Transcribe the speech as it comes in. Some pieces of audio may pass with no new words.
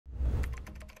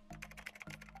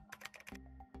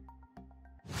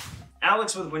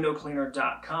Alex with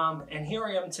windowcleaner.com, and here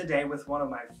I am today with one of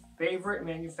my favorite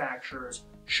manufacturers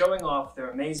showing off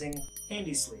their amazing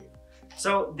handy sleeve.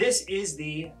 So this is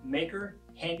the Maykker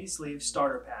Handy Sleeve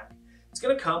Starter Pack. It's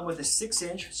going to come with a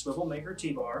 6-inch swivel maker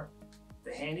T-bar,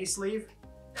 the handy sleeve,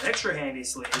 an extra handy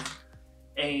sleeve,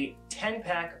 a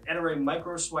 10-pack Ettore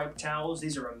micro swipe towels.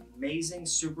 These are amazing,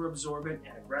 super absorbent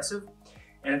and aggressive.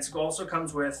 And it also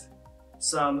comes with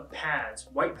some pads,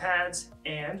 white pads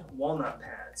and walnut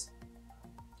pads,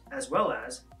 as well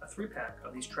as a 3-pack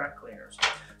of these track cleaners.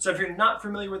 So if you're not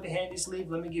familiar with the handy sleeve,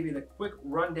 let me give you the quick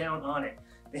rundown on it.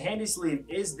 The handy sleeve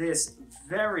is this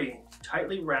very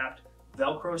tightly wrapped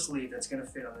Velcro sleeve that's going to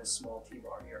fit on this small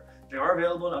T-bar here. They are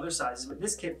available in other sizes, but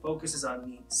this kit focuses on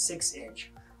the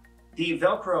 6-inch. The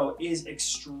Velcro is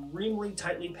extremely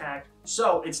tightly packed,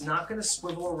 so it's not going to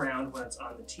swivel around when it's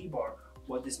on the T-bar.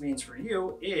 What this means for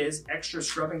you is extra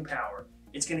scrubbing power.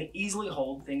 It's going to easily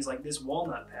hold things like this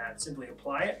walnut pad. Simply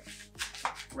apply it,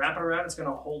 wrap it around, it's going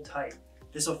to hold tight.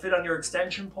 This will fit on your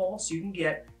extension pole, so you can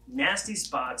get nasty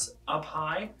spots up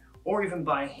high or even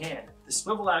by hand. The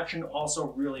swivel action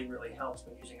also really helps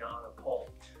when using it on a pole.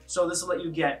 So this will let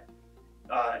you get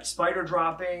spider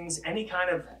droppings, any kind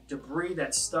of debris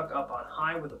that's stuck up on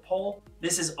high with a pole.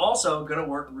 This is also going to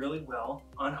work really well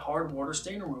on hard water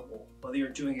stain removal, whether you're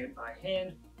doing it by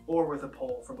hand or with a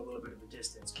pole from a little bit of a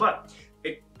distance. But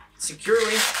it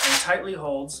securely and tightly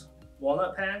holds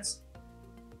walnut pads,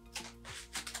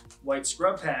 white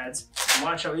scrub pads, and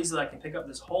watch how easily I can pick up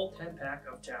this whole 10-pack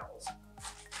of towels.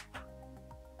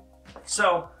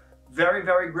 So very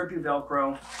grippy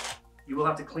Velcro. You will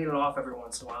have to clean it off every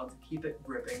once in a while to keep it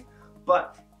gripping,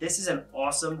 but this is an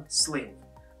awesome sleeve.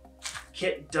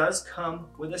 Kit does come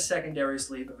with a secondary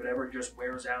sleeve if it ever just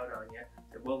wears out on you.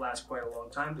 It will last quite a long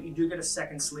time, but you do get a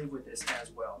second sleeve with this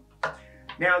as well.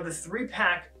 Now the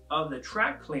 3-pack of the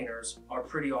track cleaners are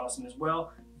pretty awesome as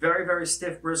well. Very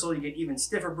stiff bristle. You get even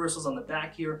stiffer bristles on the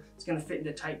back here. It's going to fit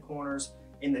into tight corners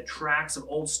in the tracks of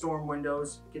old storm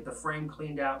windows. Get the frame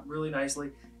cleaned out really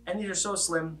nicely. And these are so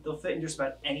slim, they'll fit in just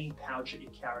about any pouch that you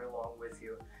carry along with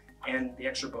you. And the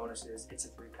extra bonus is it's a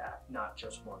 3-pack, not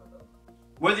just one of them.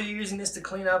 Whether you're using this to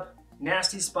clean up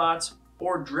nasty spots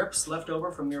or drips left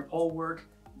over from your pole work,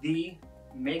 the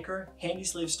Maykker Handy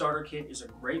Sleeve Starter Kit is a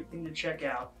great thing to check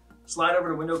out. Slide over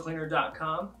to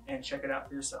windowcleaner.com and check it out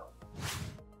for yourself.